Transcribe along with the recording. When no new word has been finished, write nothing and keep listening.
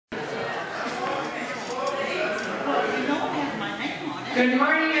Good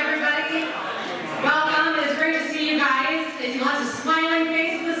morning, everybody. Welcome. It's great to see you guys. I see lots of smiling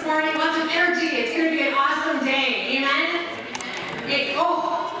faces this morning, lots of energy. It's going to be an awesome day. Amen?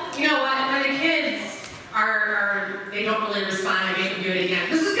 You know what? When the kids they don't really respond, I make them do it again.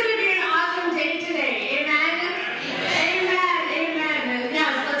 This is going to be an awesome day today. Amen? Amen.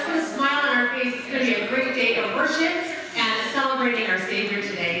 Yes, let's put a smile on our face. It's going to be a great day of worship and celebrating our Savior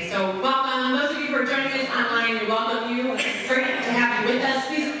today. So welcome. Those of you who are joining us online, we welcome you. It's great to have you with us.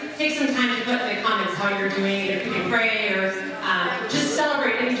 Please take some time to put in the comments how you're doing, if you can pray or just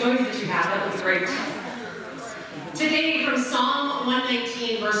celebrate any joys that you have. That looks great. Today from Psalm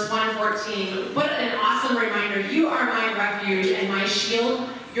 119, verse 114, what an awesome reminder. You are my refuge and my shield.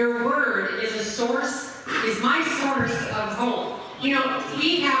 Your word is my source of hope. You know,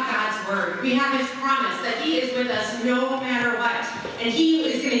 we have God's word. We have his promise that he is with us no matter what. And he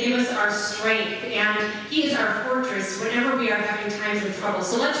is going to give us our strength. And he is our fortress whenever we are having times of trouble.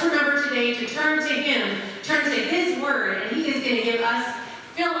 So let's remember today to turn to him, turn to his word, and he is going to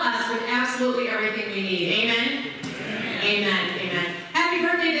fill us with absolutely everything we need. Amen? Amen. Happy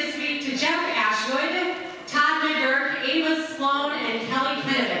birthday this week to Jeff Ashwood, Todd McGurk, Ava Sloan, and Kelly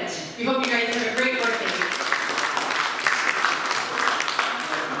Kenovich. We hope you guys have a great birthday.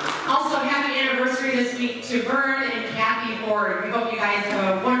 Also, happy anniversary this week to Vern and Kathy Ford. We hope you guys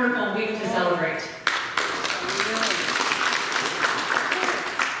have a wonderful week to celebrate.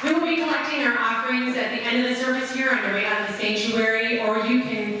 We will be collecting our offerings at the end of the service here on your way out of the sanctuary, or you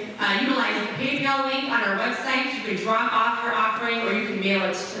can utilize the PayPal link on our website. You can drop off your offering, or you can mail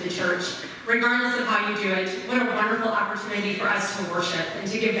it to the church. Regardless of how you do it, what a wonderful opportunity for us to worship and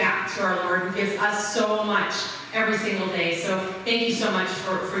to give back to our Lord, who gives us so much every single day. So thank you so much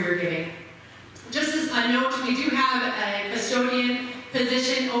for your giving. Just as a note, we do have a custodian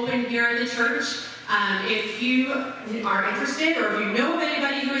position open here at the church. If you are interested, or if you know of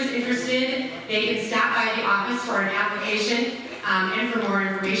anybody who is interested, they can stop by the office for an application and for more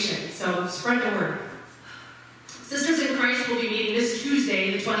information. So spread the word. Sisters in Christ will be meeting this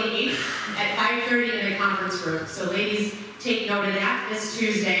Tuesday, the 28th, at 5:30 in the conference room. So ladies, take note of that, this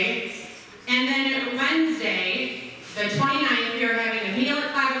Tuesday. And then Wednesday, the 29th, we are having a meal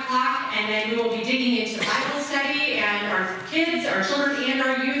at 5 o'clock, and then we will be digging into Bible study, and our kids, our children, and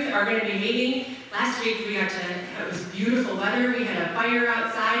our youth are going to be meeting. Last week, it was beautiful weather. We had a fire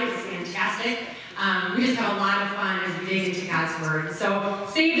outside. It was fantastic. We just have a lot of fun as we dig into God's Word. So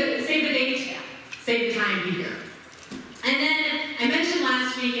save the date, save the time, be here. And then I mentioned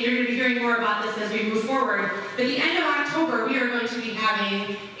last week, and you're going to be hearing more about this as we move forward, but at the end of October, we are going to be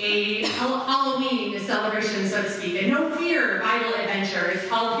having a Halloween celebration, so to speak, a No Fear Bible adventure. It's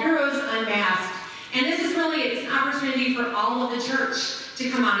called Heroes Unmasked. And this is it's an opportunity for all of the church to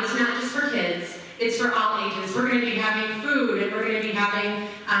come on. It's not just for kids. It's for all ages. We're going to be having food, and we're going to be having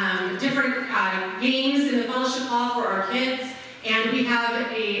different games in the fellowship hall for our kids. And we have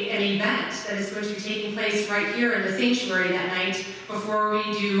an event that is going to be taking place right here in the sanctuary that night before we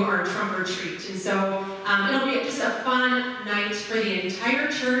do our trunk or treat. And so it'll be just a fun night for the entire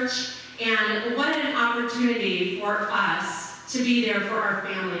church. And what an opportunity for us to be there for our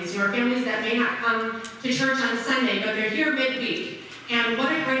families. Our families that may not come to church on Sunday, but they're here midweek. And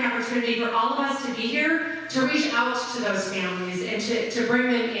what a great opportunity for all of us to be here, to reach out to those families and to bring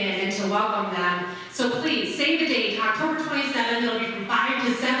them in and to welcome them. So please, save the date, October 27th. It'll be from 5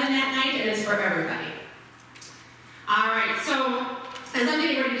 to 7 that night, and it's for everybody. All right, so as I'm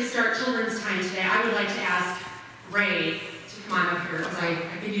getting ready to start children's time today, I would like to ask Ray to come on up here, because I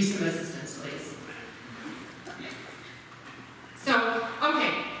could use some assistance, please. So,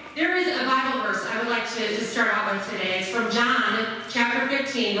 okay. There is a Bible verse I would like to start out with today. It's from John chapter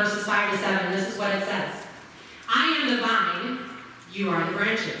 15, verses 5 to 7. This is what it says. I am the vine, you are the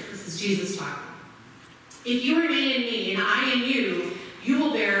branches. This is Jesus talking. If you remain in me and I in you, you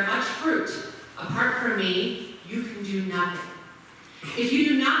will bear much fruit. Apart from me, you can do nothing. If you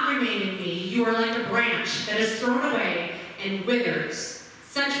do not remain in me, you are like a branch that is thrown away and withers.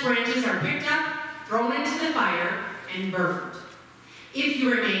 Such branches are picked up, thrown into the fire, and burned. If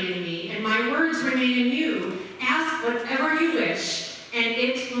you remain in me, and my words remain in you, ask whatever you wish, and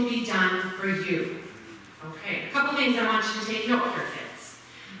it will be done for you. Okay, a couple things I want you to take note here, kids.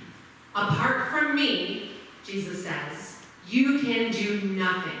 Apart from me, Jesus says, you can do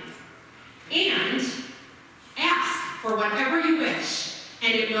nothing. And ask for whatever you wish,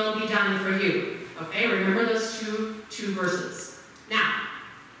 and it will be done for you. Okay, remember those two verses. Now,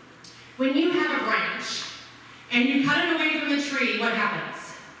 when you have a branch, and you cut it away from the tree, what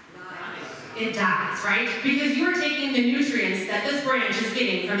happens? It dies, right? Because you are taking the nutrients that this branch is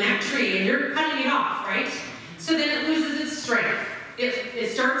getting from that tree, and you're cutting it off, right? So then it loses its strength.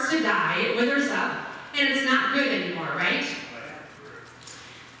 it starts to die, it withers up, and it's not good anymore, right?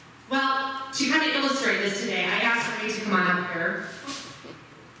 Well, to kind of illustrate this today, I asked Ray to come on up here.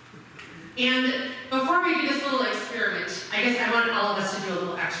 And before we do this little experiment, I guess I want all of us to do a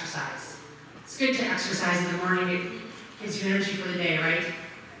little exercise. It's good to exercise in the morning. It gives you energy for the day, right?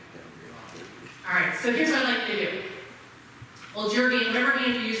 All right, so here's what I'd like you to do. Hold your hand, whatever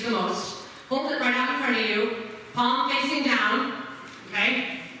hand you use the most. Hold it right out in front of you, palm facing down,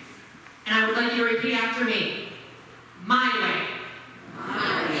 okay? And I would like you to repeat after me. My way.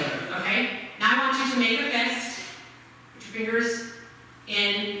 My way. Okay? Now I want you to make a fist. Put your fingers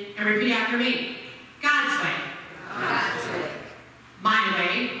in and repeat after me. God's way. God's way. My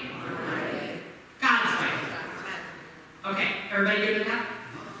way. My way. God's way. Okay, everybody good with that?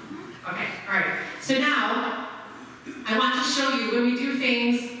 Okay, all right. So now, I want to show you when we do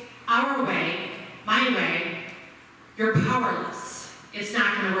things our way, my way, you're powerless. It's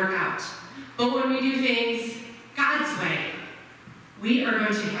not going to work out. But when we do things God's way, we are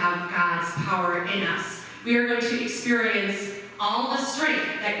going to have God's power in us. We are going to experience all the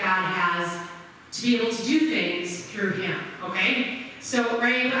strength that God has to be able to do things through Him, okay? So,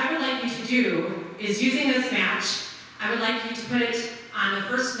 Ray, what I would like you to do is, using this match, I would like you to put it on the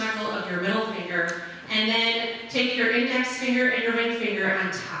first knuckle of your middle finger, and then take your index finger and your ring finger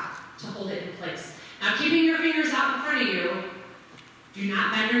on top to hold it in place. Now, keeping your fingers out in front of you, do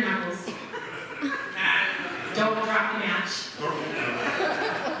not bend your knuckles. Don't drop the match. I'm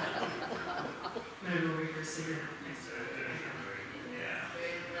going to go over here so you're not next to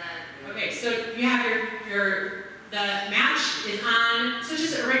it. Okay, so you have the match is on, so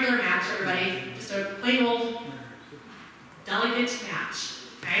just a regular match, everybody. Just a plain old, delicate match,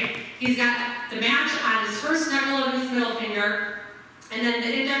 okay? He's got the match on his first knuckle of his middle finger, and then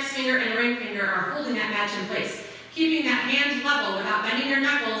the index finger and the ring finger are holding that match in place. Keeping that hand level without bending your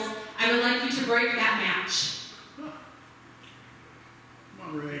knuckles, I would like you to break that match. Come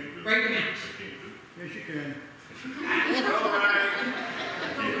on, Ray. Break the match. Yes, you can.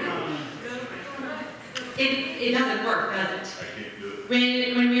 It doesn't work, does it? I can't do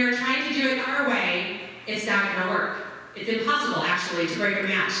it. When we are trying to do it our way, it's not going to work. It's impossible, actually, to break a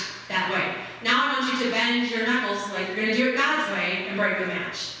match that way. Now I want you to bend your knuckles like you're going to do it God's way and break the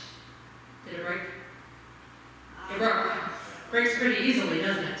match. Did it break? It broke. Breaks pretty easily,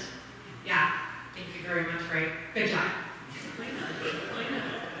 doesn't it? Yeah. Thank you very much, Ray. Good job.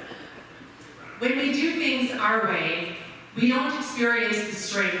 When we do things our way, we don't experience the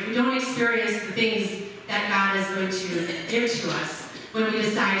strength. We don't experience the things that God is going to give to us when we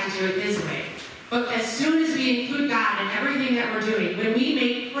decide to do it His way. But as soon as we include God in everything that we're doing, when we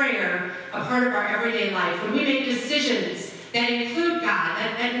make prayer a part of our everyday life, when we make decisions that include God,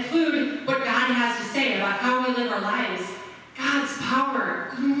 that include what God has to say about how we live our lives, God's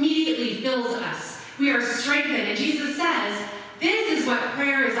power immediately fills us. We are strengthened. And Jesus says, this is what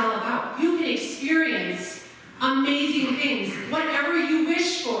prayer is all about. You can experience amazing things. Whatever you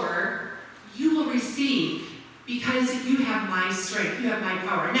wish for, you will receive because you have my strength. You have my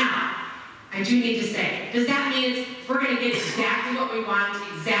power. Now, I do need to say, does that mean we're going to get exactly what we want,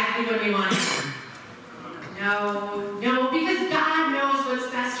 exactly when we want it? No, because God knows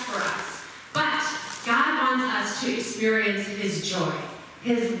what's best for us. But God wants us to experience His joy,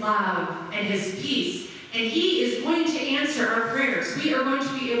 His love, and His peace. And He is going to answer our prayers. We are going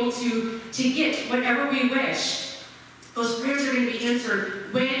to be able to get whatever we wish. Those prayers are going to be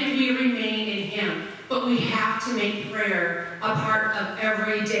answered when we remain in Him. But we have to make prayer a part of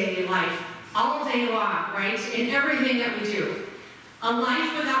everyday life. All day long, right? In everything that we do. A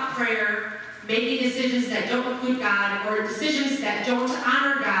life without prayer, making decisions that don't include God, or decisions that don't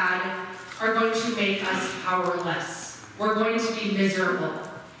honor God, are going to make us powerless. We're going to be miserable.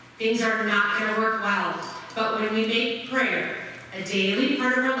 Things are not going to work well. But when we make prayer a daily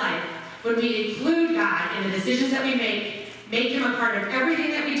part of our life, when we include God in the decisions that we make Him a part of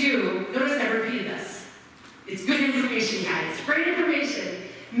everything that we do. Notice I repeated this. It's good information, guys. Great information.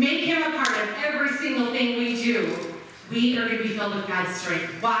 Make Him a part of every single thing we do. We are going to be filled with God's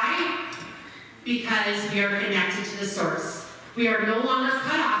strength. Why? Because we are connected to the source. We are no longer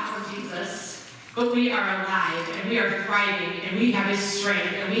cut off from Jesus, but we are alive, and we are thriving, and we have His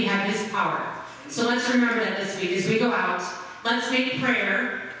strength, and we have His power. So let's remember that this week as we go out. Let's make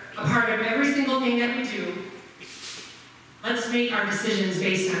prayer a part of every single thing that we do. Let's make our decisions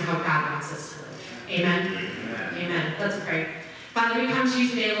based on how God wants us to live. Amen? Amen. Amen. Let's pray. Father, we come to you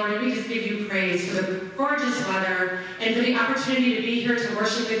today, Lord, and we just give you praise for the gorgeous weather and for the opportunity to be here to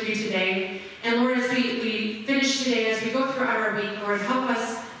worship with you today. And Lord, as we finish today, as we go throughout our week, Lord, help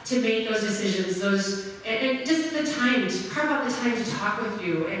us to make those decisions, and just the time, to carve out the time to talk with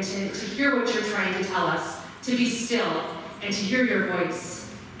you and to hear what you're trying to tell us, to be still and to hear your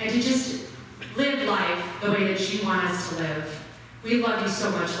voice, and to just live life the way that you want us to live. We love you so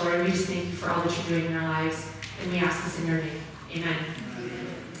much, Lord, and we just thank you for all that you're doing in our lives, and we ask this in your name. Amen.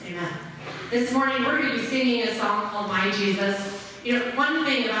 Amen. This morning, we're going to be singing a song called My Jesus. You know, one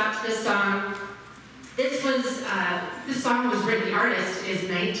thing about this song, this song was written, the artist is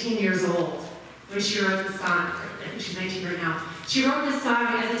 19 years old when she wrote the song. She's 19 right now. She wrote this song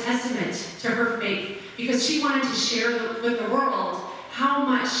as a testament to her faith because she wanted to share with the world how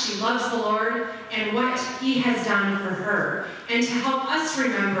much she loves the Lord and what He has done for her, and to help us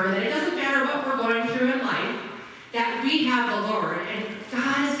remember that it doesn't matter what we're going through in life, that we have the Lord, and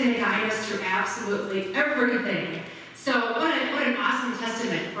God is going to guide us through absolutely everything. So what an awesome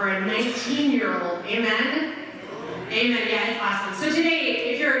testament for a 19-year-old. Amen? Amen. Yeah, it's awesome. So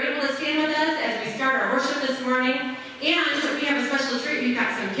today, if you're able to stand with us as we start our worship this morning, and we have a special treat. We've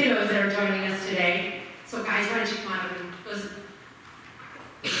got some kiddos that are joining us today. So guys, why don't you come on up and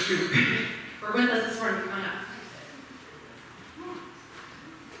we're with us this morning. Come on up.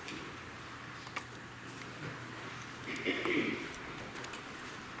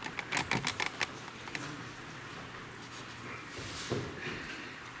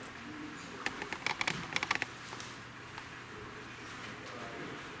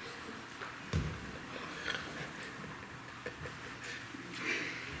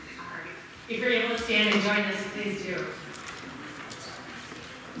 If you're able to stand and join us, please do.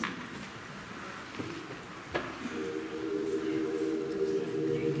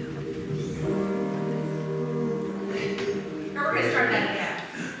 We're going to start that again.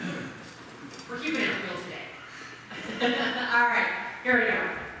 We're keeping it real today. All right, here we go.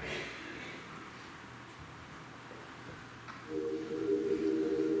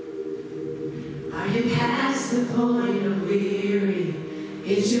 Are you past the point of weary?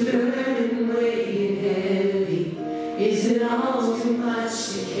 Is your burden weighing heavy? Is it all too much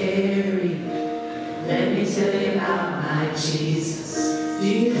to carry? Let me tell you about my Jesus. Do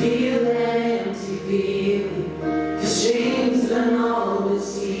you feel that empty feeling? The stream's done all but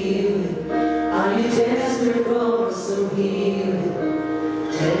stealing. Are you desperate for some healing?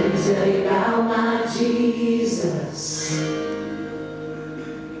 Let me tell you about my Jesus.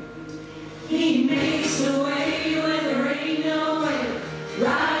 He makes a way when there ain't no way.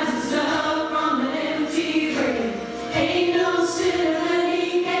 Rises up from an empty grave. Ain't no sinner that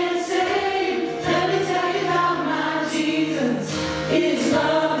He can save. Let me tell you about my Jesus. His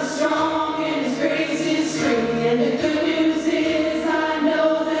love is strong and His grace is free. And the good news is I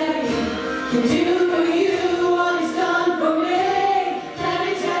know that He can do for you what He's done for me. Let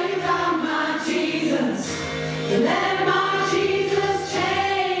me tell you about my Jesus. And let my Jesus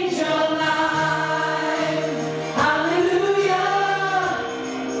change your life. Hallelujah.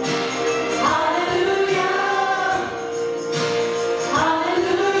 Hallelujah.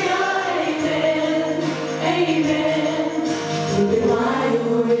 Hallelujah. Amen. Amen. We've been wide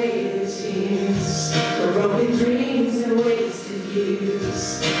awake with tears, for broken dreams and wasted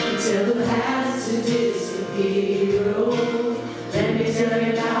years, until the past to disappear. Oh, let me tell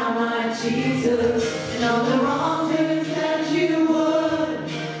you about my Jesus and all the wrongdoings that you would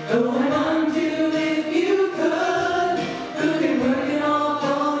go and undo if you could. Who can work it all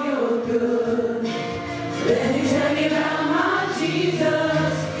for your good? Let me tell you about my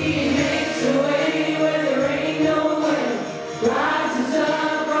Jesus. He makes a way where there ain't no way. Rises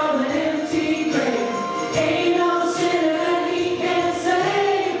up from an empty grave. Ain't no sinner that He can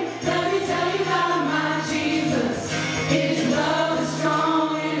save. Let me tell you about my Jesus. His love is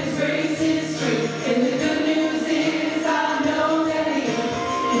strong and His grace is free. And the good news is I know that He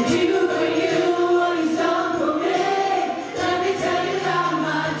can do for you what He's done for me. Let me tell you about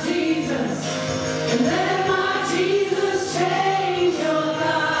my Jesus. And let my Jesus change your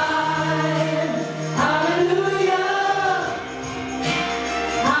life. Hallelujah.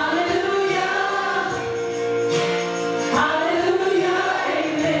 Hallelujah. Hallelujah.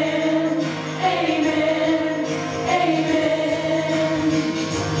 Amen. Amen. Amen.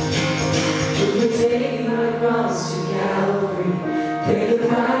 Who would take my cross to Calvary, pay the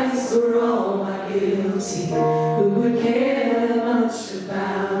price for all my guilty? Who would care that much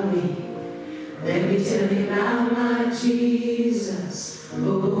about me? Let me tell you about my Jesus.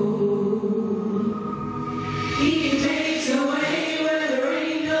 Oh, He makes a way where there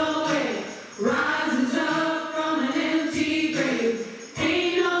ain't no way. Rises up from an empty grave.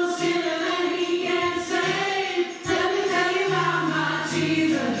 Ain't no sinner that He can save. Let me tell you about my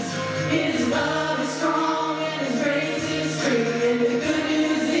Jesus. His love is strong and His grace is free. And the good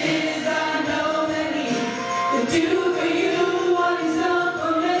news is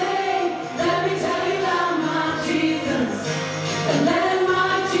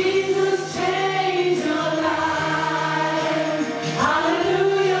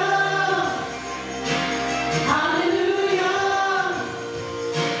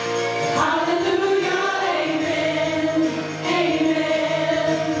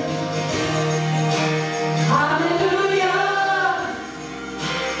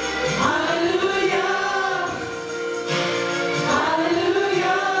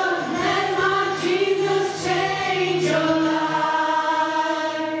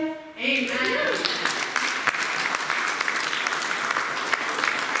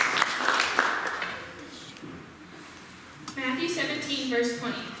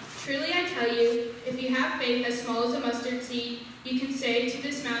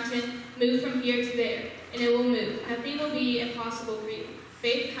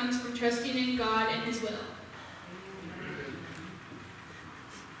comes from trusting in God and His will.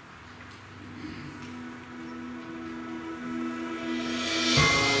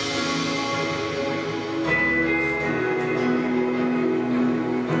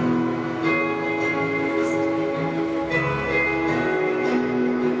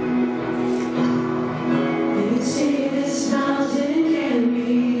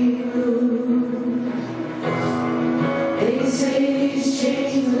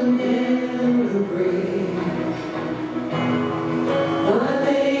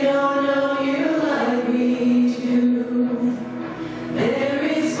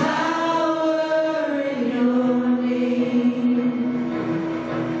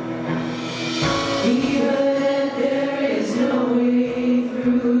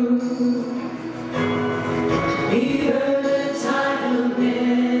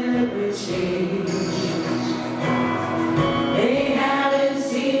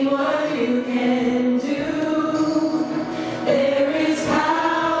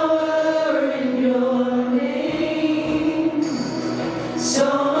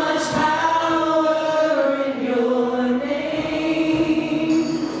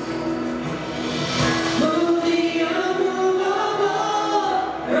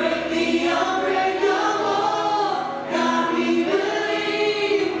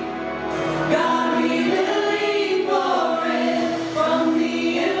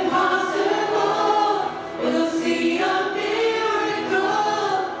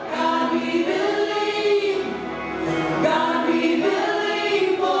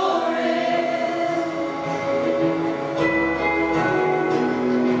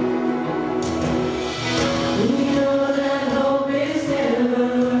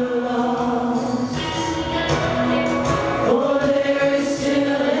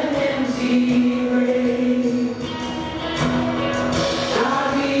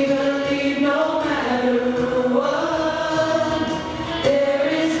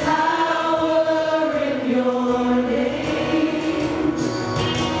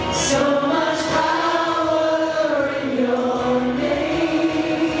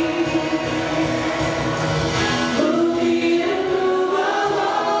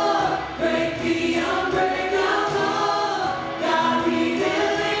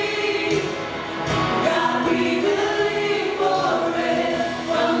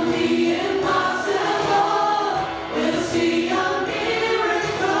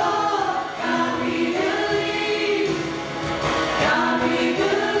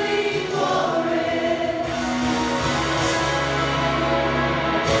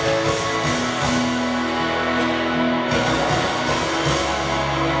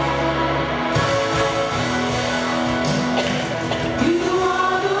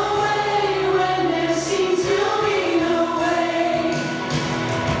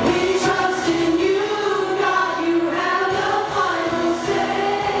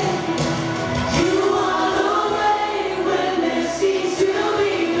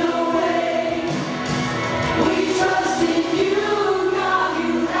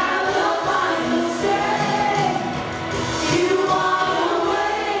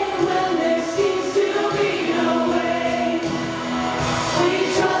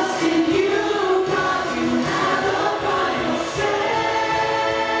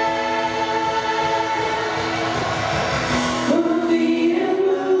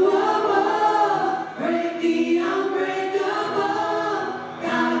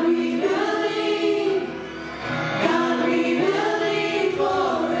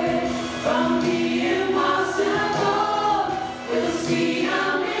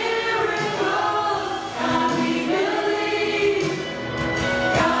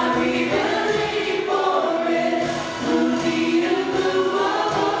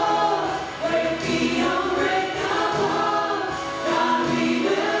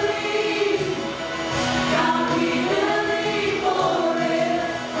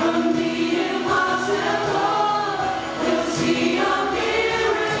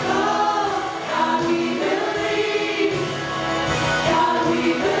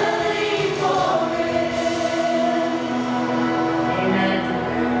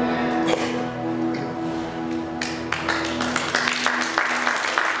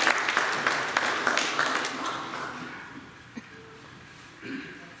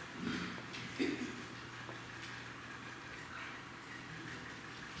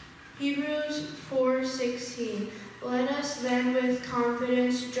 Hebrews 4:16. Let us then with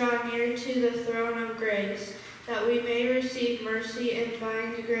confidence draw near to the throne of grace, that we may receive mercy and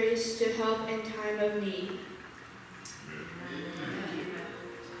find grace to help in time of need.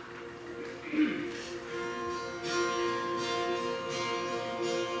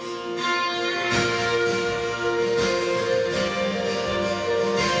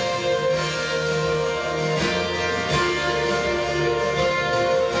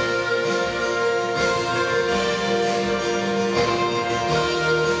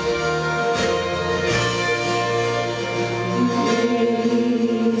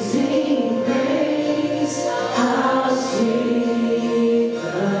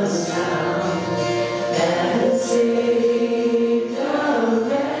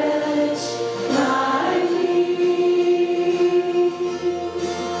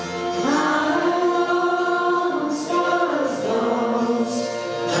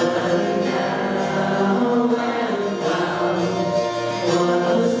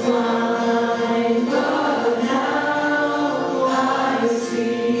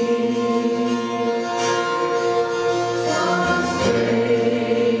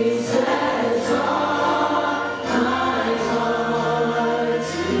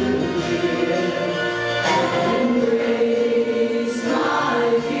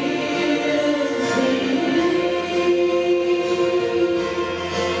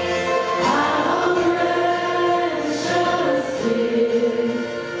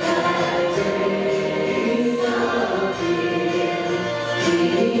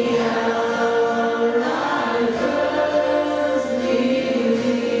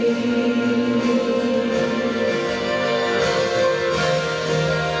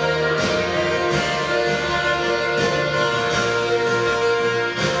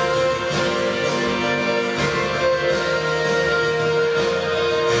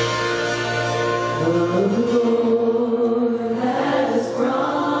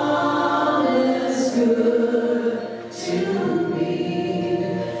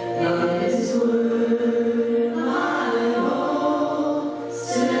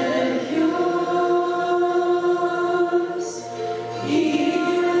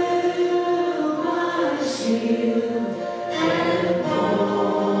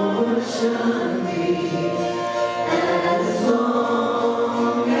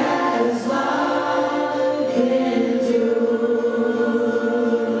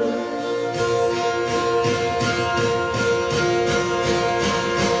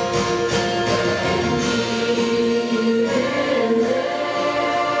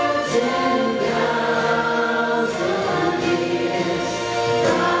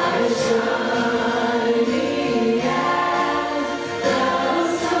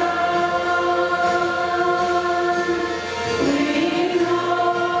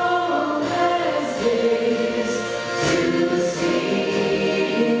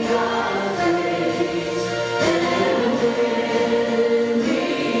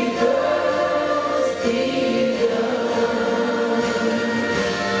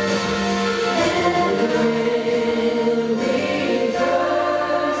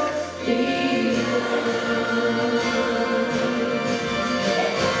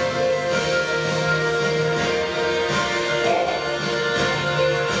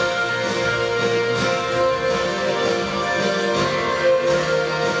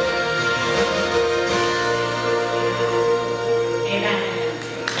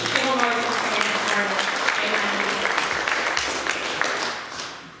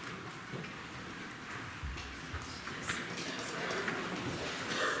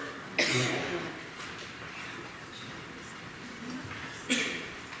 What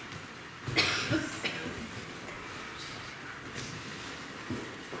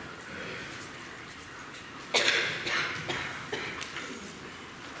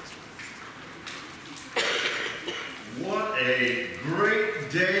a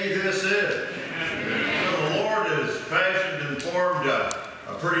great day this is. So the Lord has fashioned and formed a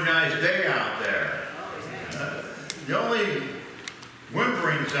pretty nice day out there. The only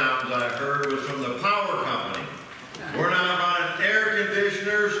whimpering sounds I've heard was from the power company. We're not running air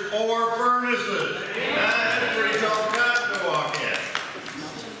conditioners or furnaces. That's a pretty tough time to walk in.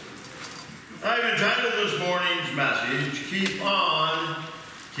 I've entitled this morning's message, Keep On,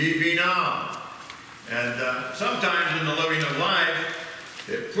 Keeping On. And sometimes in the living of life,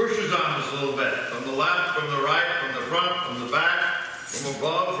 it pushes on us a little bit. From the left, from the right, from the front, from the back, from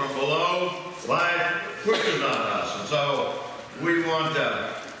above, from below. Life pushes on us. And so we want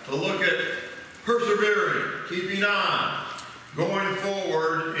to look at persevering, keeping on, going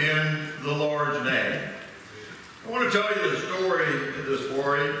forward in the Lord's name. I want to tell you the story this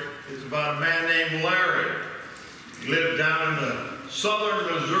morning. It's about a man named Larry. He lived down in the southern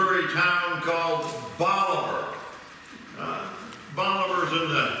Missouri town called Bolivar. Bolivar's in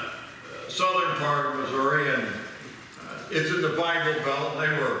the southern part of Missouri, and it's in the Bible Belt. They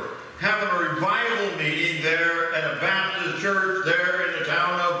were having a revival meeting there at a Baptist church there in the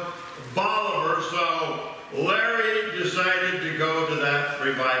town of Bolivar, so Larry decided to go to that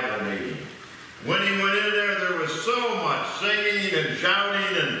revival meeting. When he went in there, there was so much singing and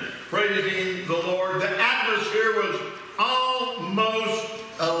shouting and praising the Lord. The atmosphere was almost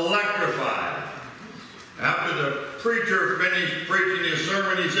electrified. After the preacher finished preaching his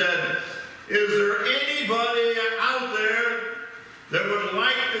sermon, he said, "Is there anybody out there that would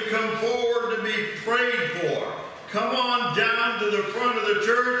like to come forward to be prayed for? Come on down to the front of the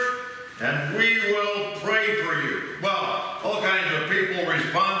church and we will pray for you." Well, all kinds of people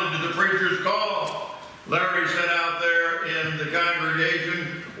responded to the preacher's call. Larry sat out there in the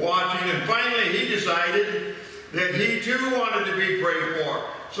congregation watching, and finally he decided that he too wanted to be prayed for.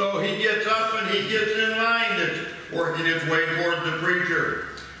 So he gets up and he gets in line that's working his way towards the preacher.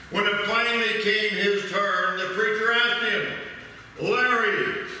 When it finally came his turn, the preacher asked him,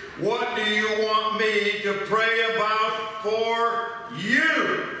 "Larry, what do you want me to pray about for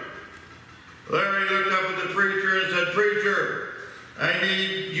you?" Larry looked up at the preacher and said, "Preacher, I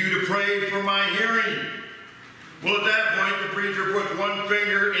need you to pray for my hearing." Well, at that point, the preacher puts one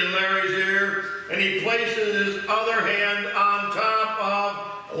finger in Larry's ear and he places his other hand on top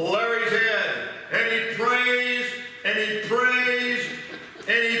of Larry's head. And he prays, and he prays,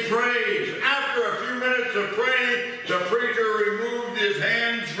 and he prays. After a few minutes of praying, the preacher removed his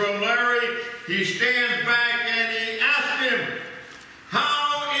hands from Larry. He stands back and he asked him,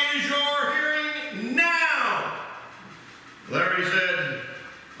 "How is your hearing now?" Larry said,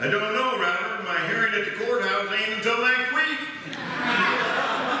 "I don't know, Reverend. My hearing at the courthouse ain't until next week."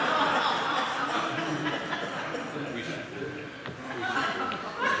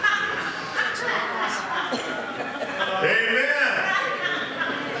 Amen.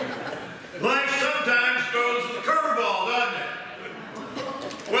 Life sometimes throws the curveball, doesn't it?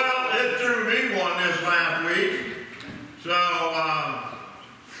 Well, it threw me one this last week. So,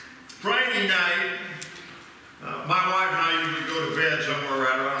 Friday night, my wife and I usually go to bed somewhere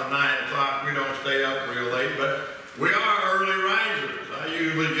right around 9 o'clock. We don't stay up real late, but we are early risers. I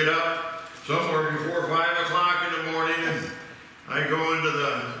usually get up somewhere before 5 o'clock in the morning, and I go into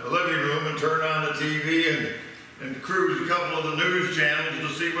the living room and turn on the TV and cruise a couple of the news channels to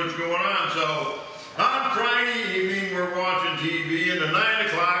see what's going on. So on Friday evening, we're watching TV, and the 9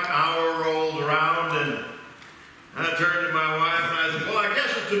 o'clock hour rolls around, and I turned to my wife and I said, "Well, I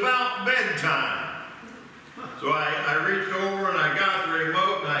guess it's about bedtime." So I reached over and I got the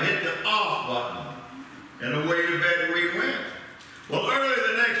remote and I hit the off button, and away to bed we went. Well, early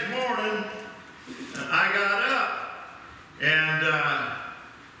the next morning, I got up and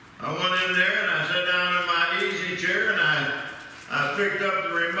I went in there and I sat down in my easy chair and I picked up the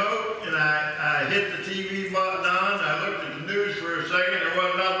remote and I hit the TV button on. I looked at the news for a second. There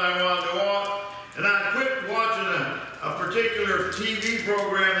wasn't nothing I wanted to watch. And I quit watching a particular TV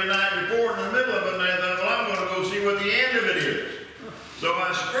program the night before in the middle of it, and I thought, well, I'm going to go see what the end of it is. So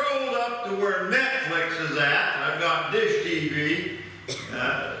I scrolled up to where Netflix is at. I've got Dish TV.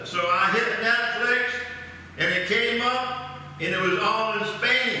 So I hit Netflix, and it came up, and it was all in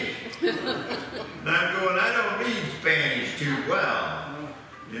Spanish. And I'm going, I don't read Spanish too well.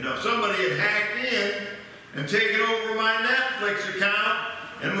 You know, somebody had hacked in and taken over my Netflix account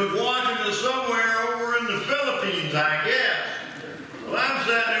and was watching it somewhere over in the Philippines, I guess. Well, I'm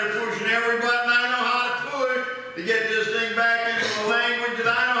sitting there pushing every button I know how to push to get this thing back into the language that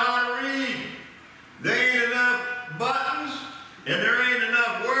I know how to read. There ain't enough buttons, and there ain't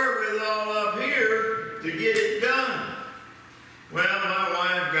enough wherewithal up here to get it done. Well, my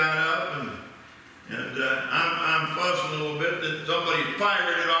wife got up, and I'm fussing a little bit that somebody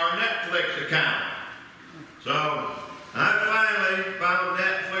pirated our Netflix account. So I finally found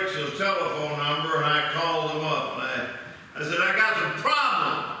Netflix's telephone number, and I called them up. And I said, I got some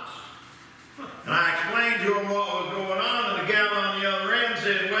problems. And I explained to them what was going on, and the gal on the other end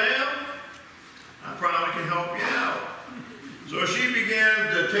said, well, I probably can help you out. So she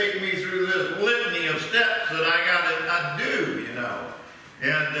began to take me through this litany of steps that I do, you know.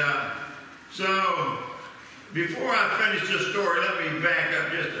 And so before I finish this story, let me back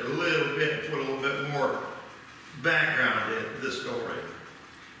up just a little bit and put a little bit more background into this story.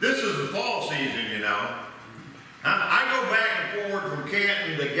 This is the fall season, you know. I go back and forward from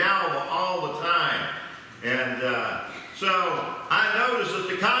Canton to Galva all the time. And so I noticed that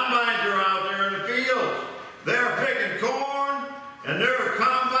the combines are out there in the fields. They're picking corn, and they're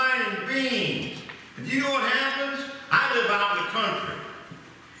combining beans. And do you know what happens? I live out in the country.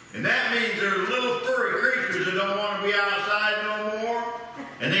 And that means there's little furry creatures that don't want to be outside no more,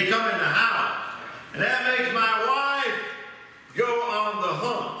 and they come in the house. And that makes my wife go on the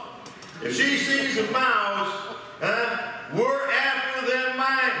hunt. If she sees a mouse, we're after them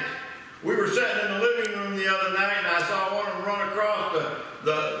mice. We were sitting in the living room the other night, and I saw one of them run across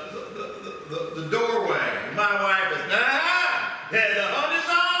the doorway. And my wife is, the hunt is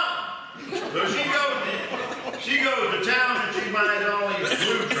on. So she goes to town, and she buys all these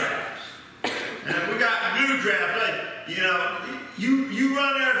glue traps. And if we got glue traps, like, you know, you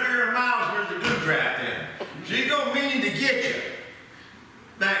run there if you're a mouse, there's a glue trap in. She's gonna mean to get you.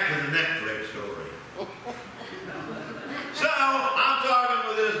 Back to the Netflix story. So I'm talking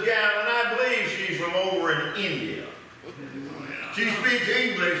with this gal, and I believe she's from over in India. She speaks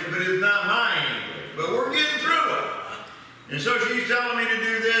English, but it's not my English. But we're getting through it. And so she's telling me to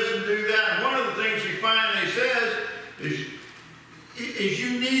do this and do that. And one of the things she finally says is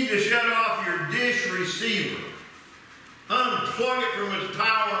you need to shut off your dish receiver. Unplug it from its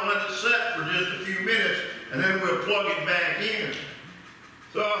power and let it set for just a few minutes, and then we'll plug it back in.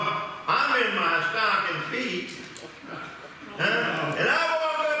 So I'm in my stocking feet, and I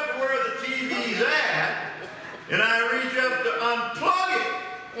walk up to where the TV's at, and I reach up to unplug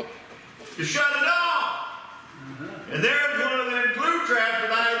it, to shut it off. And there's one of them glue traps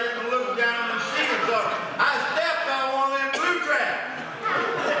that I didn't look down and see. So I stepped on one of them glue traps.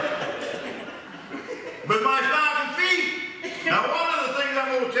 But my stocking feet. Now, one of the things I'm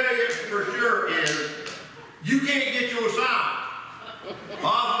going to tell you for sure is you can't get your sock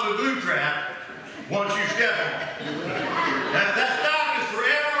off of the glue trap once you step on it. Now, that stock is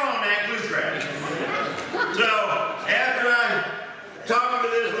forever on that glue trap. So after I talked to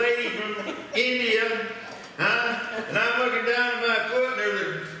this lady from India, and I'm looking down at my foot, and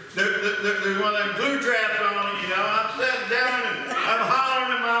there's one of them glue traps on it, you know. I'm sitting down, and I'm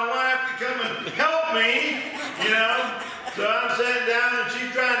hollering at my wife to come and help me, you know. So I'm sitting down, and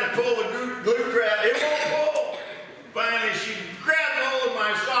she's trying to pull the glue trap. It won't pull. Finally, she grabs hold of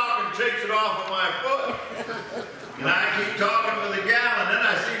my sock and takes it off of my foot. And I keep talking with the gal, and then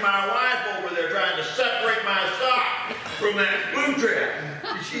I see my wife over there trying to separate my sock from that glue trap.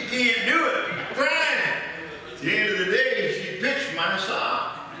 She can't do it. She's trying. At the end of the day, she pitched my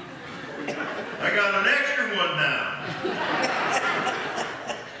sock. I got an extra one now.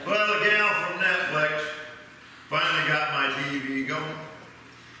 Well, the gal from Netflix finally got my TV going.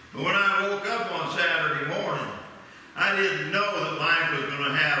 But when I woke up on Saturday morning, I didn't know that life was going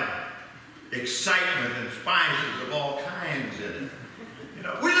to have excitement and spices of all kinds in it. You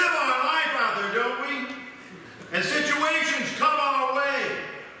know, we live our life out there, don't we? And situations come our way.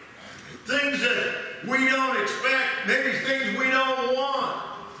 Things that we don't expect, maybe things we don't want.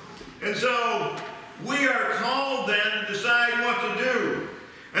 And so we are called then to decide what to do.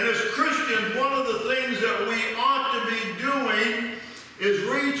 And as Christians, one of the things that we ought to be doing is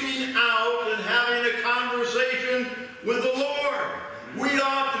reaching out and having a conversation with the Lord. We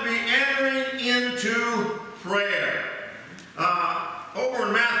ought to be entering into prayer. Over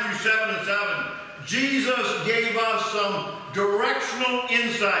in Matthew 7:7, Jesus gave us some directional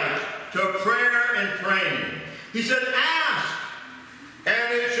insights to prayer and praying. He said, ask,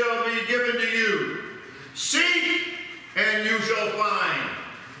 and it shall be given to you. Seek, and you shall find.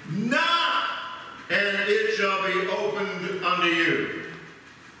 Knock, and it shall be opened unto you.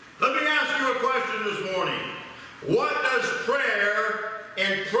 Let me ask you a question this morning. What does prayer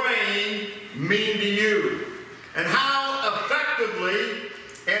and praying mean to you? And how effectively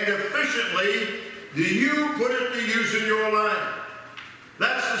and efficiently do you put it to use in your life?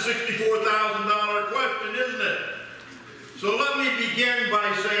 That's the $64,000 question, isn't it? So let me begin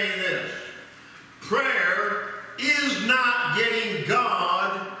by saying this. Prayer is not getting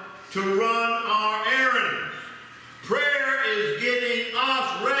God to run our errands. Prayer is getting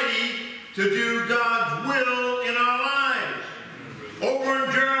us ready to do God's will in our lives. Over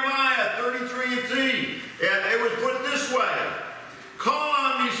in Jeremiah 33:3, it was put this way. Call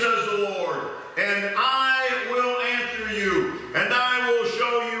on me, says the Lord, and I will answer you, and I will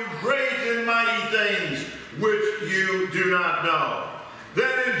show you great and mighty things which you do not know.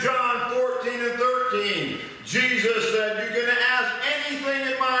 Then in John 14:13, Jesus said, you can ask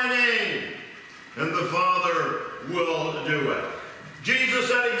anything in my name, and the Father will do it. Jesus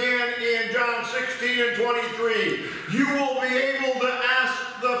said again in John 16:23, you will be able to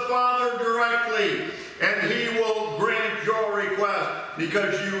ask the Father directly, and he will grant your request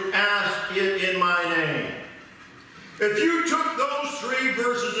because you asked it in my name. If you took those 3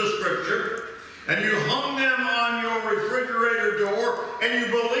 verses of Scripture and you hung them on your refrigerator door and you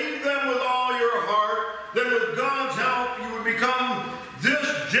believed them with all your heart, then with God's help you would become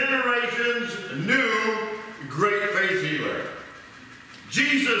this generation's new great faith healer.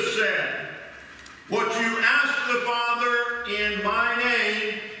 Jesus said, what you ask the Father in my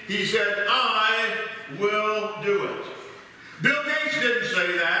name, he said, I will do it. Bill Gates didn't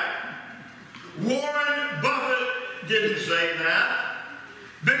say that. Warren Buffett didn't say that.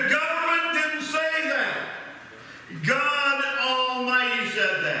 The government didn't say that. God Almighty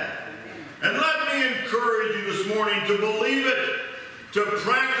said that. And let me encourage you this morning to believe it, to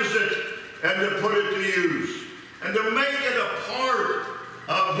practice it, and to put it to use, and to make it a part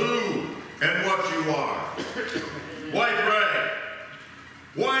of who and what you are. Why pray?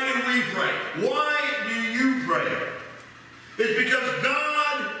 Why do we pray? Why do you pray? It's because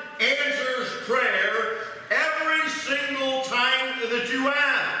God answers prayer every single time that you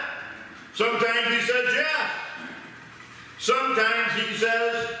ask. Sometimes he says yes. Sometimes he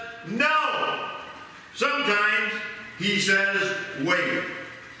says no. Sometimes he says wait.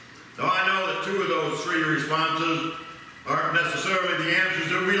 Now I know that 2 of those 3 responses aren't necessarily the answers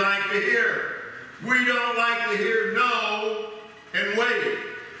that we like to hear. We don't like to hear no and wait.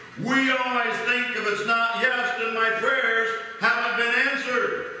 We always think if it's not yes, then my prayers haven't been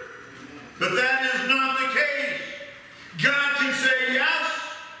answered. But that is not the case. God can say yes,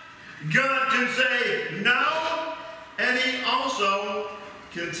 God can say no, and he also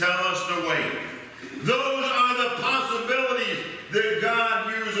can tell us to wait. Those are the possibilities that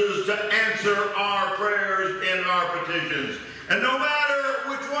God uses to answer our prayers and our petitions. And no matter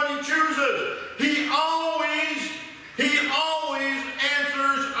which one he chooses, he always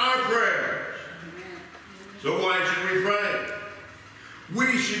answers our prayers. So why should we pray?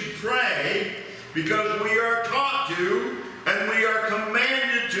 We should pray because we are taught to and we are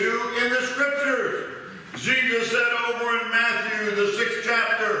commanded to in the Scriptures. Jesus said over in Matthew, the 6th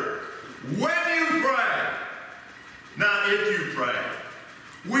chapter, when you pray, not if you pray.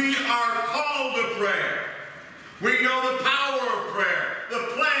 We are called to prayer. We know the power of prayer, the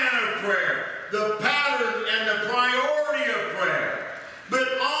plan of prayer, the pattern and the priority of prayer. But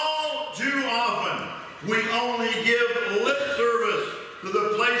all too often, we only give lip service to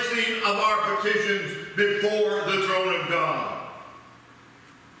the placing of our petitions before the throne of God.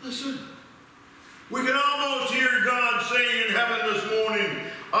 Listen, we can almost hear God saying in heaven this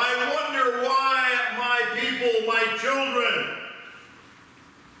morning, I wonder why my people, my children,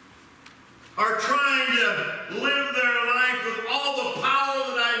 are trying to live their life with all the power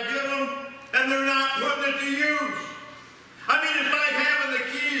that I give them, and they're not putting it to use. I mean, it's like having the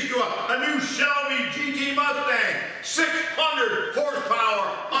keys to a new Shelby GT Mustang, 600 horsepower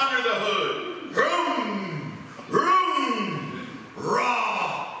under the hood. Vroom, vroom,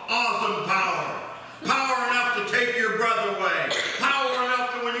 raw, awesome power. Power enough to take your breath away. Power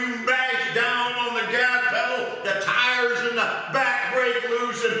enough that when you bash down on the gas pedal, the tires in the back break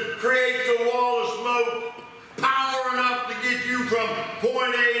loose and creates a wall of smoke. Power enough to get you from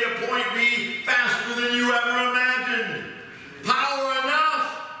point A to point B faster than you ever imagined. Power enough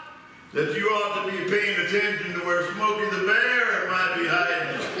that you ought to be paying attention to where Smokey the Bear might be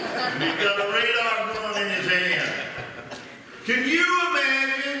hiding. And he's got a radar gun in his hand. Can you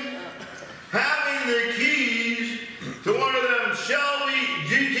imagine having the keys to one of them Shelby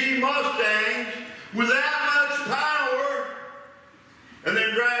GT Mustangs with that much power and then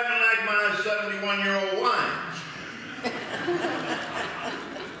driving like my 71-year-old wife?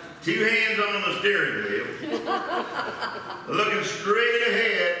 2 hands on the steering wheel, looking straight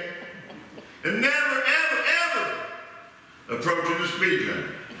ahead, and never, ever, ever approaching the speed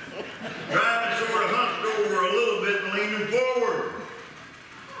limit. Driving sort of hunched over a little bit and leaning forward.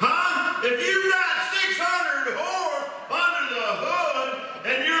 Huh? If you got 600 horse under the hood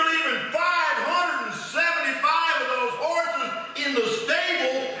and you're leaving 575 of those horses in the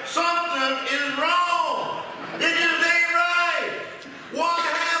stable, something is wrong. It just ain't right. Why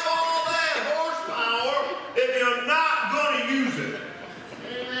have all that horsepower if you're not going to use it?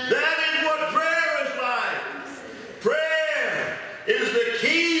 That is what prayer is like. Prayer is the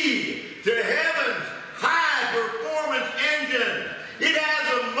key to heaven's high-performance engine. It has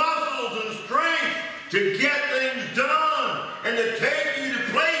the muscles and strength to get things done and to take you to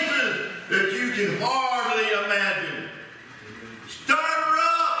places that you can hardly imagine. Start her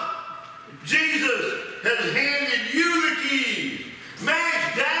up. Jesus has handed you the keys.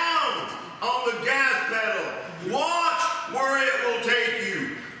 Mash down on the gas pedal. Watch where it will take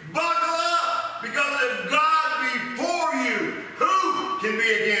you. Buckle up, because if God be for you, who can be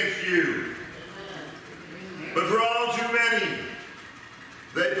against you? But for all too many,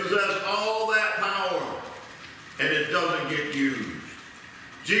 they possess all that power, and it doesn't get used.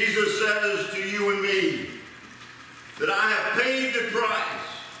 Jesus says to you and me that I have paid the price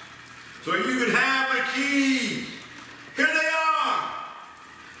so you could have the keys. Here they are.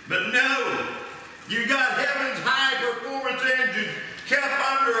 But no, you got heaven's high-performance engine kept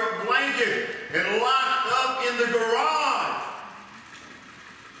under a blanket and locked up in the garage.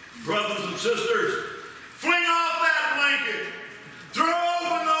 Brothers and sisters, fling off that blanket. Throw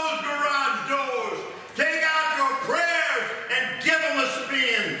open those garage doors. Take out your prayers and give them a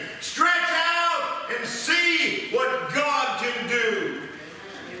spin. Stretch out and see what God can do.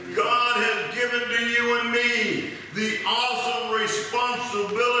 God has given to you and me the awesome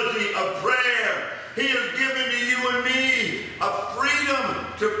responsibility of prayer. He has given to you and me a freedom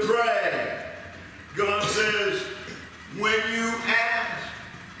to pray. God says, when you ask,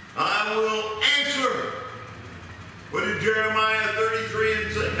 I will answer. What did Jeremiah 33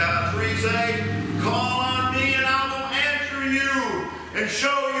 and 3 say? Call on me and I will answer you and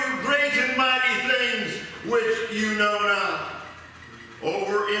show you great and mighty things which you know not.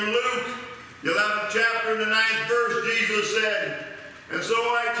 Over in Luke, the 11th chapter, the 9th verse, Jesus said, and so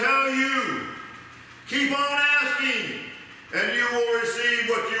I tell you, keep on asking, and you will receive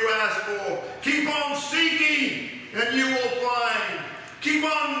what you ask for. Keep on seeking, and you will find. Keep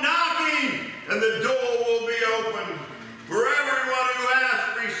on knocking, and the door will be opened. For everyone who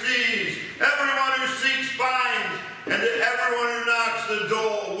asks receives, everyone who seeks finds, and to everyone who knocks the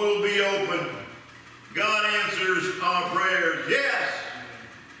door will be opened. God answers our prayers, yes,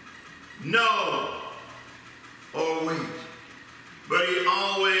 no, or wait. But He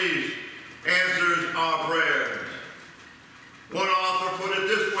always answers our prayers. One author put it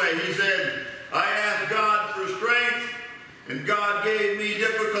this way. He said, I asked God for strength, and God gave me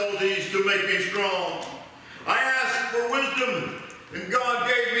difficulties to make me strong. I asked for wisdom, and God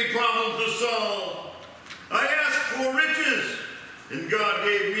gave me problems to solve. I asked for riches, and God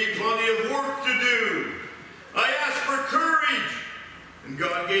gave me plenty of work to do. I asked for courage, and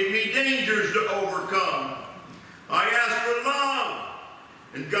God gave me dangers to overcome. I asked for love,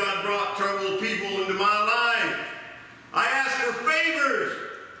 and God brought troubled people into my life. I asked for favors,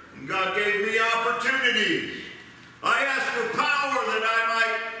 and God gave me opportunities. I asked for power that I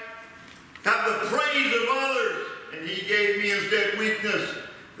might have the praise of others, and He gave me instead weakness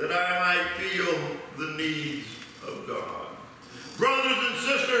that I might feel the needs of God. Brothers and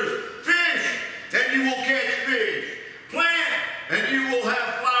sisters, fish, and you will catch fish. Plant, and you will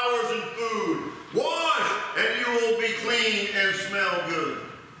have flowers and food. Wash, and you will be clean and smell good.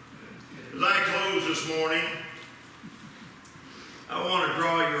 As I close this morning, I want to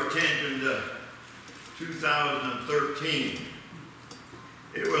draw your attention to 2013.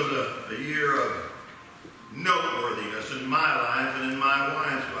 It was a year of noteworthiness in my life and in my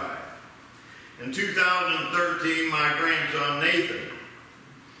wife's life. In 2013, my grandson Nathan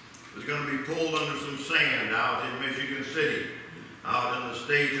was going to be pulled under some sand out in Michigan City, out in the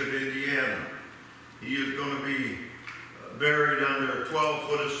state of Indiana. He is going to be buried under 12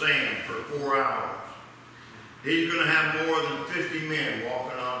 foot of sand for 4 hours. He's going to have more than 50 men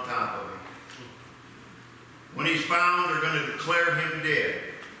walking on top of him. When he's found, they're going to declare him dead.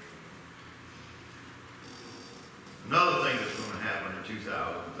 Another thing that's going to happen in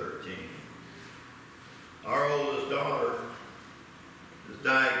 2013. Our oldest daughter is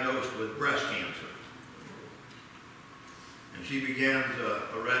diagnosed with breast cancer. And she begins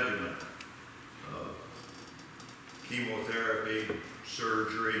a regimen of chemotherapy,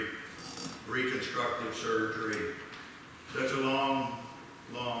 surgery, reconstructive surgery. Such a long,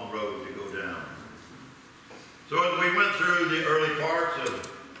 long road to go down. So as we went through the early parts of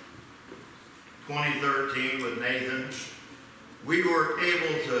 2013 with Nathan, we were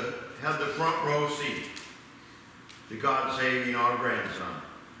able to have the front row seat to God saving our grandson.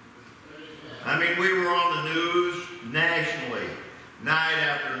 I mean, we were on the news nationally, night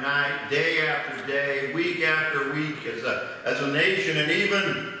after night, day after day, week after week, as a nation, and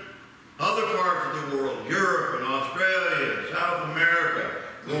even other parts of the world, Europe and Australia and South America,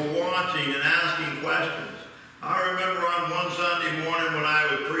 were watching and asking questions. I remember on one Sunday morning when I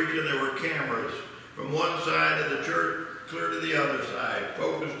was preaching, there were cameras from one side of the church clear to the other side,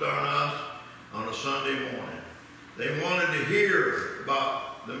 focused on us on a Sunday morning. They wanted to hear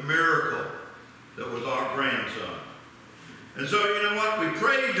about the miracle that was our grandson. And so, you know what? We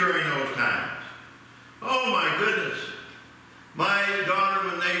prayed during those times. Oh my goodness. My daughter,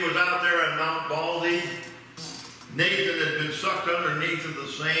 when they was out there on Mount Baldy, Nathan had been sucked underneath of the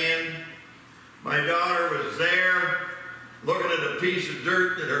sand. My daughter was there looking at a piece of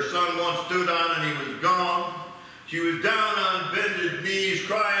dirt that her son once stood on, and he was gone. She was down on bended knees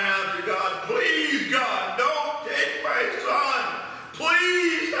crying out to God, "Please, God, don't take my son.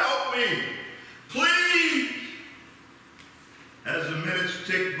 Please help me. Please." As the minutes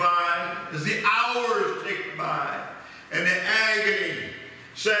ticked by, as the hours ticked by, and the agony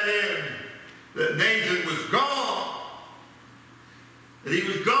set in, that Nathan was gone, that he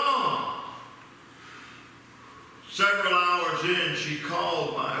was gone. Several hours in, she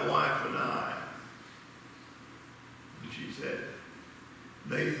called my wife and I, and she said,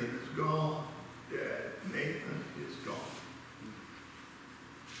 "Nathan is gone, Dad. Nathan is gone."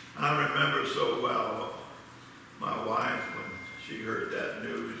 I remember so well my wife when she heard that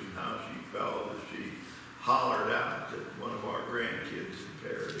news and how she felt as she hollered out that one of our grandkids had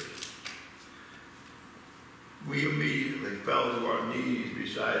perished. We immediately fell to our knees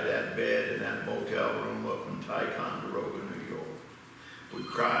beside that bed in that motel room up in Ticonderoga, New York. We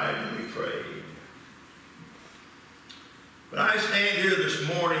cried and we prayed. But I stand here this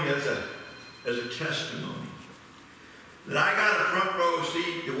morning as a testimony that I got a front row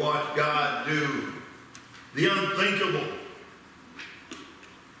seat to watch God do the unthinkable.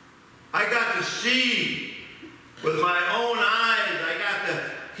 I got to see with my own eyes. I got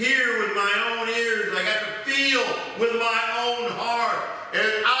to hear with my own ears. I got to feel with my own heart.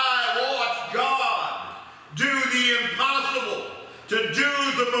 And I watched God do the impossible, to do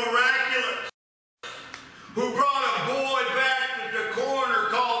the miraculous. Who brought a boy back to the corner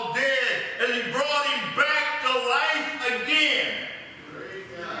called dead, and he brought him back to life again.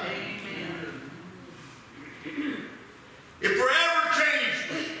 Amen. It forever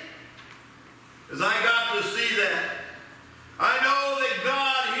changed me as I got to see that. I know that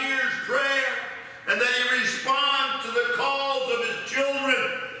God hears prayer and that he responds to the calls of his children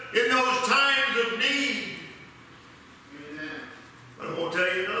in those times of need. Amen. But I want to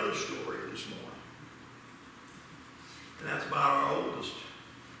tell you another story this morning. And that's about our oldest.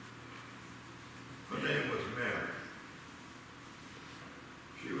 Her name was Mary.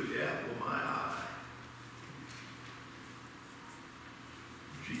 She was the apple of my eye.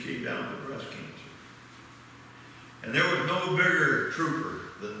 She came down with breast cancer. And there was no bigger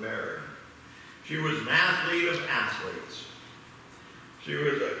trooper than Mary. She was an athlete of athletes. She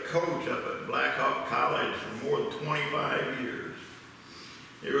was a coach up at Black Hawk College for more than 25 years.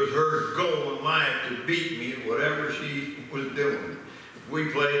 It was her goal in life to beat me at whatever she was doing. If we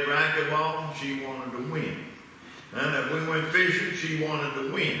played racquetball, she wanted to win. And if we went fishing, she wanted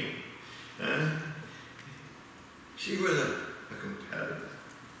to win. And she was a competitor.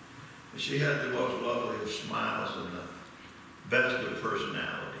 She had the most loveliest smiles and the best of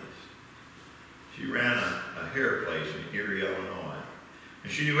personalities. She ran a hair place in Erie, Illinois.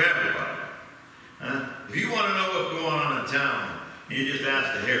 And she knew everybody. If you want to know what's going on in town, you just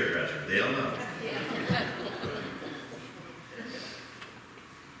ask the hairdresser. They'll know.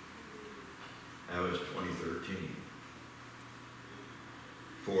 That was 2013.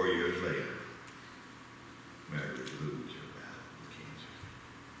 4 years later, Mary would lose her battle with cancer.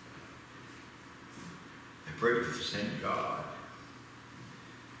 I prayed to the same God.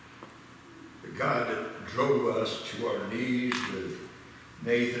 The God that drove us to our knees with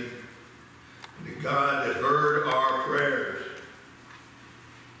Nathan. And the God that heard our prayers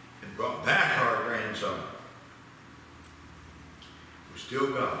and brought back our grandson. Was still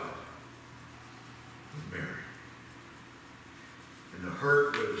God with Mary. And the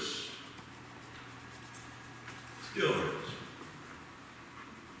hurt was still hurts.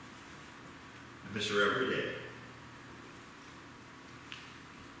 I miss her every day.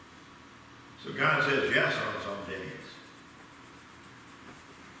 So God says yes on some days.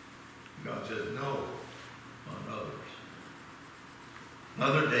 God says no on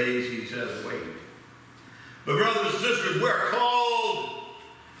Other days he says, wait. But brothers and sisters, we're called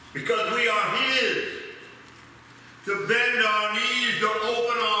because we are his to bend our knees, to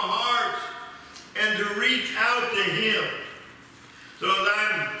open our hearts, and to reach out to him. So as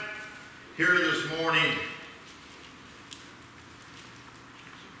I'm here this morning,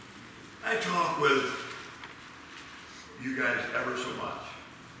 I talk with you guys ever so much.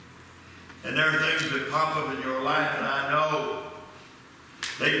 And there are things that pop up in your life, and I know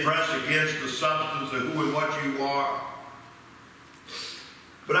they press against the substance of who and what you are.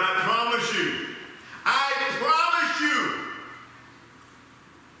 But I promise you,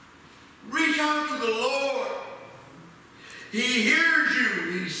 reach out to the Lord. He hears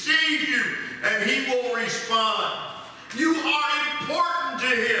you, he sees you, and he will respond. You are important to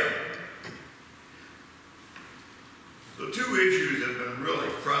him. So two issues have been really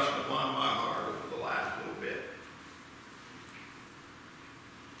pressed upon my heart over the last little bit.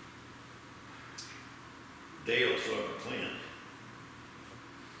 Dale's son Clint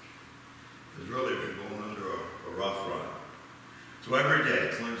has really been going under a rough run. So every day,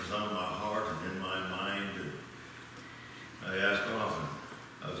 Clint's on my heart and in my mind, and I ask often,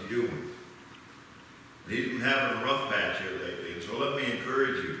 how's he doing? He's been having a rough patch here lately, and so let me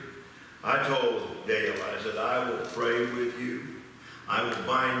encourage you. I told Dale, I said, I will pray with you, I will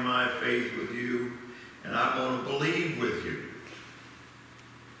bind my faith with you, and I'm going to believe with you.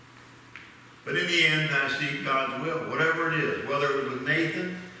 But in the end, I seek God's will, whatever it is, whether it was with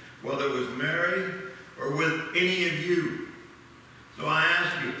Nathan, whether it was Mary, or with any of you. So I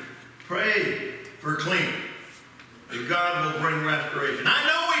ask you, pray for Clint, that God will bring restoration. I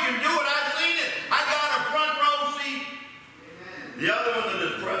know we can do it. I've seen it. I got a front row seat. Amen. The other one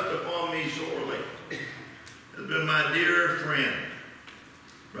that has pressed upon me sorely has been my dear friend,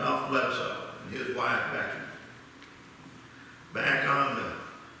 Ralph Bledsoe, and his wife, Becky. Back on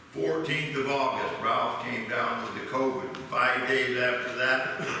the 14th of August, Ralph came down with the COVID. And 5 days after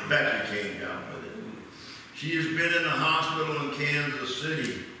that, Becky came down with it. She has been in the hospital in Kansas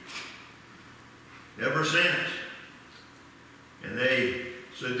City ever since. And they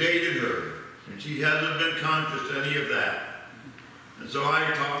sedated her, and she hasn't been conscious to any of that. And so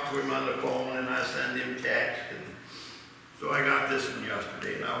I talked to him on the phone, and I sent him text. And so I got this one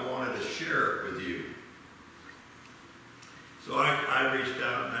yesterday, and I wanted to share it with you. So I reached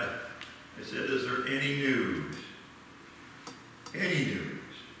out and I said, is there any news? Any news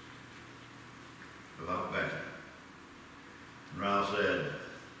about Becky? And Ralph said,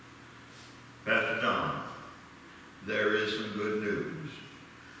 Pastor Don, there is some good news.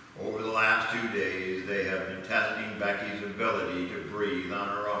 Over the last 2 days, they have been testing Becky's ability to breathe on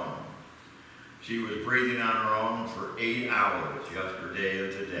her own. She was breathing on her own for 8 hours yesterday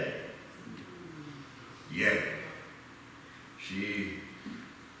and today. Yay. She's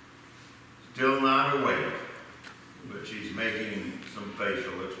still not awake, but she's making some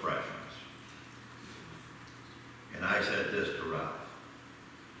facial expressions. And I said this to Ralph.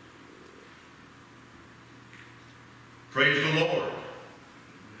 Praise the Lord.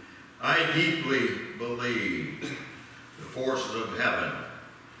 I deeply believe the forces of heaven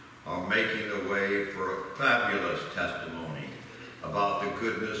are making the way for a fabulous testimony about the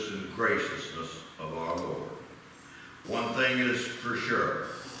goodness and graciousness of our Lord. One thing is for sure,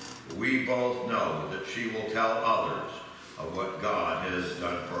 we both know that she will tell others of what God has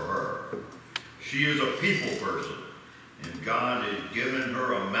done for her. She is a people person, and God has given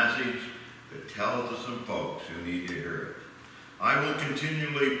her a message to tell to some folks who need to hear it. I will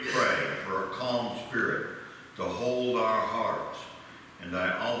continually pray for a calm spirit to hold our hearts, and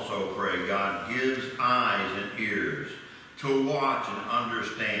I also pray God gives eyes and ears to watch and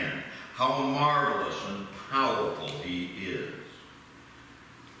understand how marvelous and powerful he is.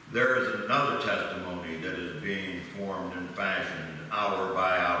 There is another testimony that is being formed and fashioned hour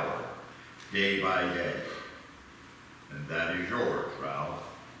by hour, day by day. And that is yours, Ralph.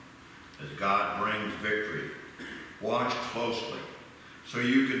 As God brings victory, watch closely so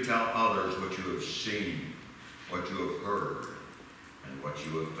you can tell others what you have seen, what you have heard, and what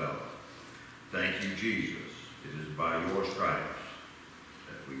you have felt. Thank you, Jesus. It is by your stripes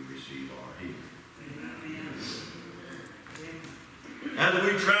that we receive our healing. As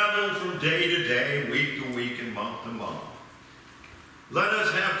we travel from day to day, week to week, and month to month, let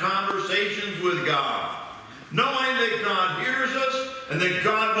us have conversations with God, knowing that God hears us and that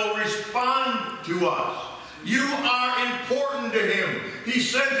God will respond to us. You are important to him. He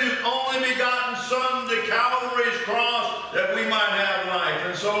sent his only begotten Son to Calvary's cross that we might have life.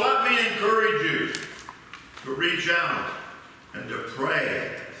 And so let me encourage you to reach out and to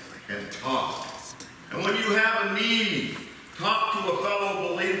pray and talk. And when you have a need, talk to a fellow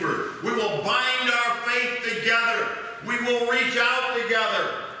believer. We will bind our faith together. We will reach out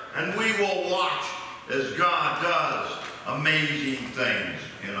together. And we will watch as God does amazing things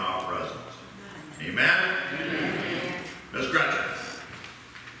in our presence. Amen? Amen. Miss Gretchen.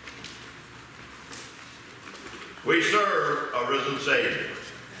 We serve a risen Savior.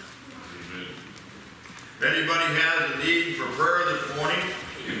 If anybody has a need for prayer this morning,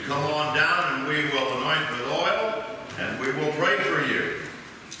 you can come on down and we will anoint with oil and we will pray for you.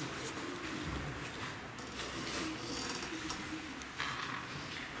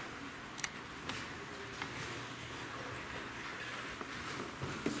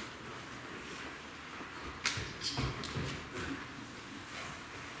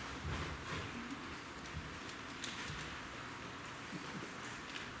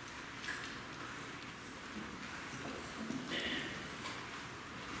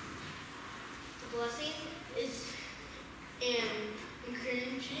 Blessing is an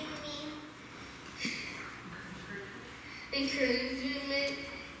encouragement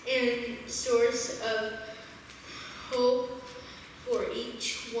and source of hope for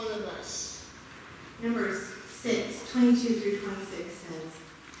each one of us. Numbers 6:22-26 says,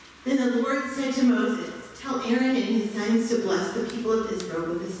 Then the Lord said to Moses, Tell Aaron and his sons to bless the people of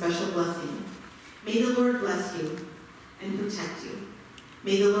Israel with a special blessing. May the Lord bless you and protect you.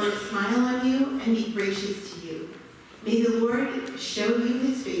 May the Lord smile on you and be gracious to you. May the Lord show you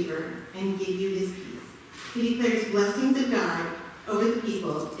his favor and give you his peace. He declares blessings of God over the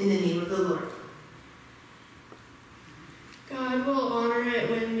people in the name of the Lord. God will honor it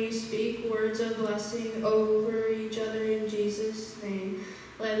when we speak words of blessing over each other in Jesus' name,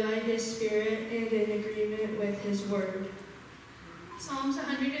 led by his Spirit and in agreement with his word. Psalms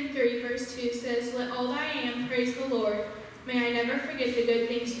 103 verse 2 says, Let all that I am praise the Lord. May I never forget the good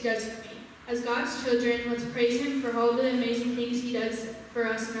things he does for me. As God's children, let's praise him for all the amazing things he does for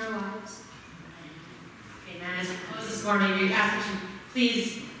us in our lives. Amen. As we close this morning, we ask that you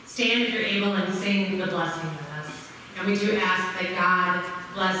please stand if you're able and sing the blessing with us. And we do ask that God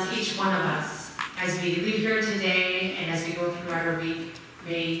bless each one of us as we leave here today and as we go throughout our week.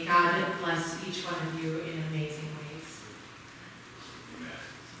 May God bless each one of you in amazing ways.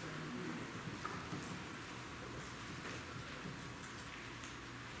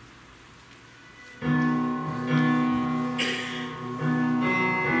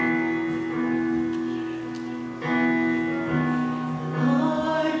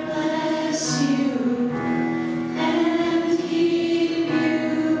 Lord bless you and keep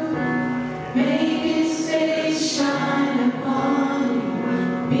you. Make his face shine upon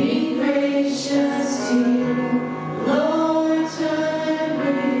you. Be gracious to you.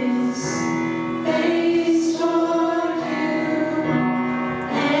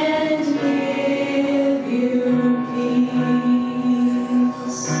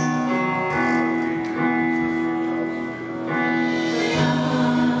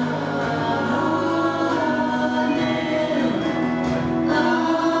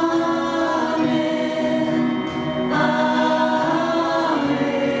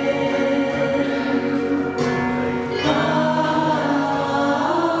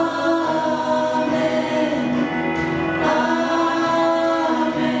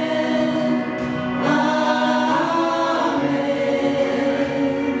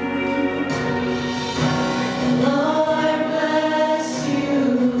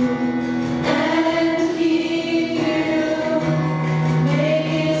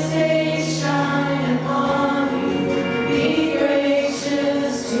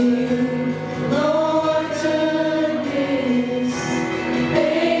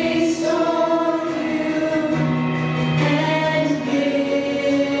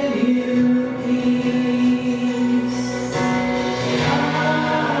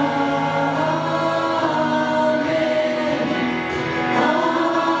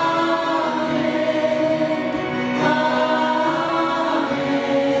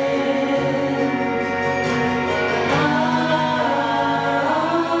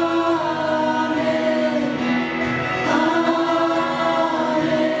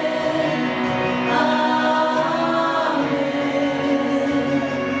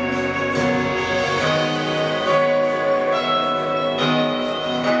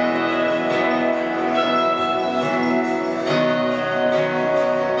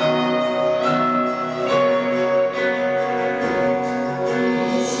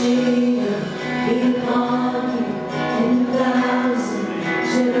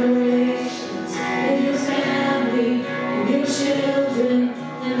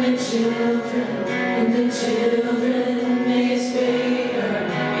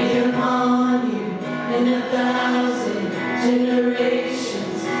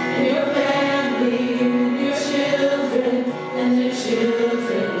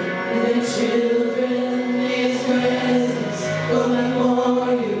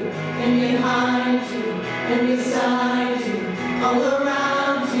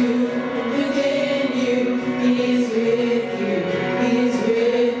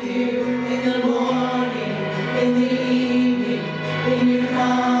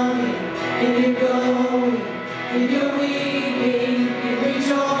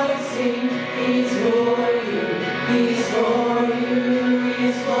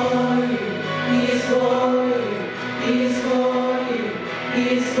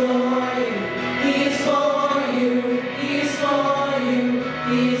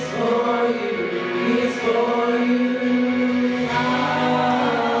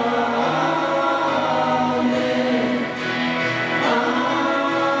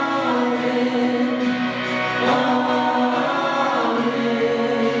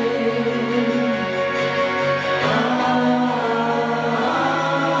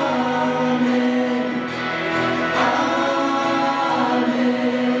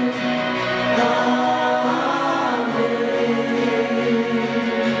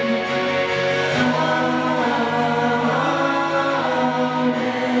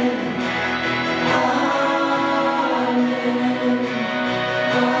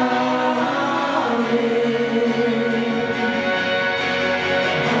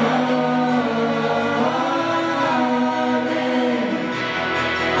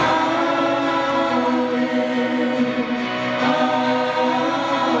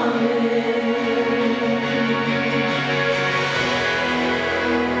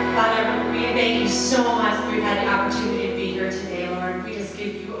 thank you so much that we've had the opportunity to be here today, Lord. We just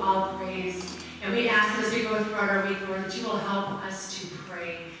give you all praise. And we ask as we go throughout our week, Lord, that you will help us to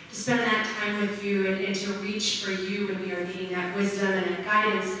pray, to spend that time with you and to reach for you when we are needing that wisdom and that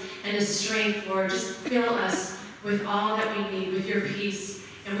guidance and the strength, Lord. Just fill us with all that we need, with your peace.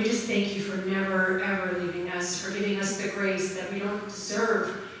 And we just thank you for never, ever leaving us, for giving us the grace that we don't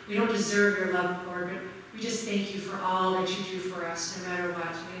deserve. We don't deserve your love, Lord, but we just thank you for all that you do for us, no matter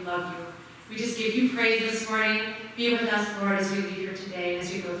what. We love you. We just give you praise this morning. Be with us, Lord, as we leave here today,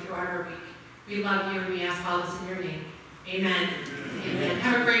 as we go throughout our week. We love you, and we ask all this in your name. Amen. Amen.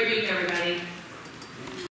 Have a great week, everybody.